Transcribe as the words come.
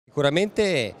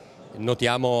Sicuramente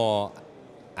notiamo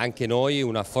anche noi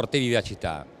una forte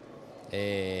vivacità,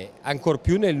 ancor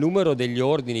più nel numero degli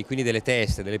ordini, quindi delle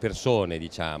teste, delle persone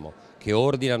diciamo, che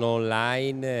ordinano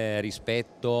online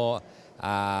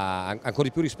ancora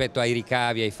di più rispetto ai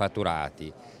ricavi, ai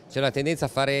fatturati. C'è una tendenza a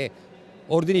fare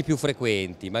ordini più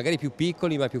frequenti, magari più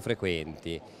piccoli ma più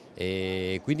frequenti,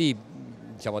 quindi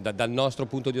diciamo, dal nostro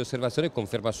punto di osservazione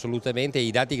conferma assolutamente i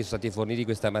dati che sono stati forniti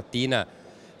questa mattina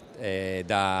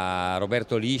da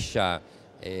Roberto Liscia,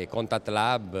 Contact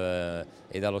Lab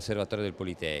e dall'Osservatorio del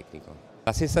Politecnico.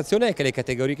 La sensazione è che le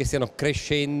categorie che stiano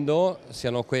crescendo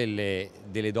siano quelle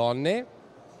delle donne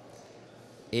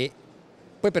e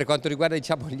poi per quanto riguarda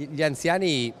diciamo, gli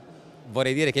anziani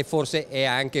vorrei dire che forse è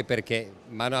anche perché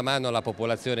mano a mano la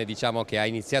popolazione diciamo, che ha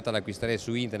iniziato ad acquistare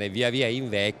su internet via via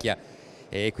invecchia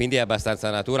e quindi è abbastanza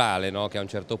naturale, no? Che a un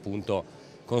certo punto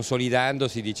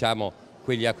consolidandosi diciamo,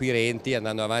 quegli acquirenti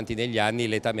andando avanti negli anni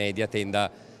l'età media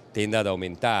tenda ad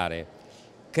aumentare.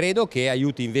 Credo che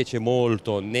aiuti invece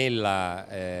molto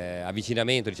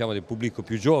nell'avvicinamento diciamo, del pubblico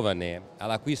più giovane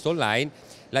all'acquisto online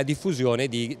la diffusione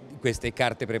di queste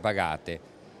carte prepagate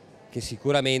che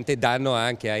sicuramente danno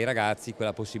anche ai ragazzi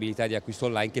quella possibilità di acquisto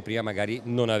online che prima magari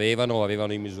non avevano o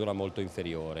avevano in misura molto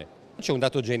inferiore. C'è un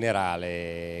dato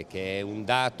generale che è un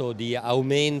dato di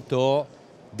aumento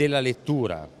della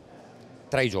lettura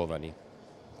tra i giovani.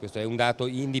 Questo è un dato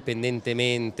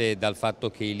indipendentemente dal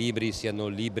fatto che i libri siano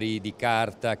libri di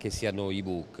carta, che siano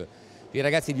ebook. I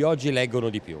ragazzi di oggi leggono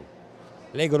di più,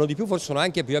 forse sono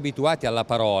anche più abituati alla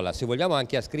parola, se vogliamo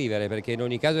anche a scrivere, perché in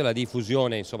ogni caso la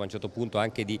diffusione, insomma a un certo punto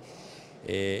anche di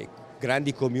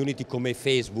grandi community come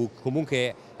Facebook,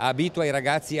 comunque abitua i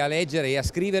ragazzi a leggere e a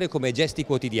scrivere come gesti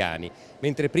quotidiani,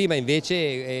 mentre prima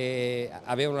invece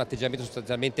avevano un atteggiamento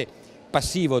sostanzialmente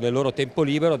passivo nel loro tempo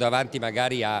libero davanti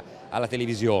magari alla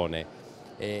televisione.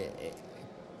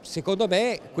 Secondo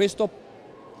me questo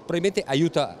probabilmente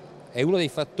aiuta, è uno dei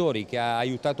fattori che ha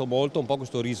aiutato molto un po'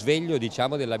 questo risveglio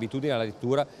diciamo, dell'abitudine alla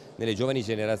lettura nelle giovani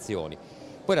generazioni.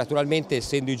 Poi naturalmente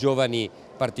essendo i giovani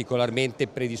particolarmente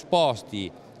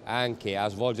predisposti anche a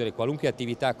svolgere qualunque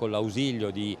attività con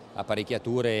l'ausilio di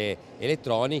apparecchiature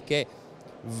elettroniche,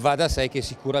 va da sé che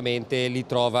sicuramente li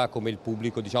trova come il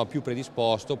pubblico diciamo, più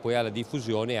predisposto poi alla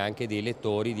diffusione anche dei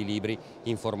lettori di libri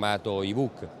in formato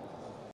ebook.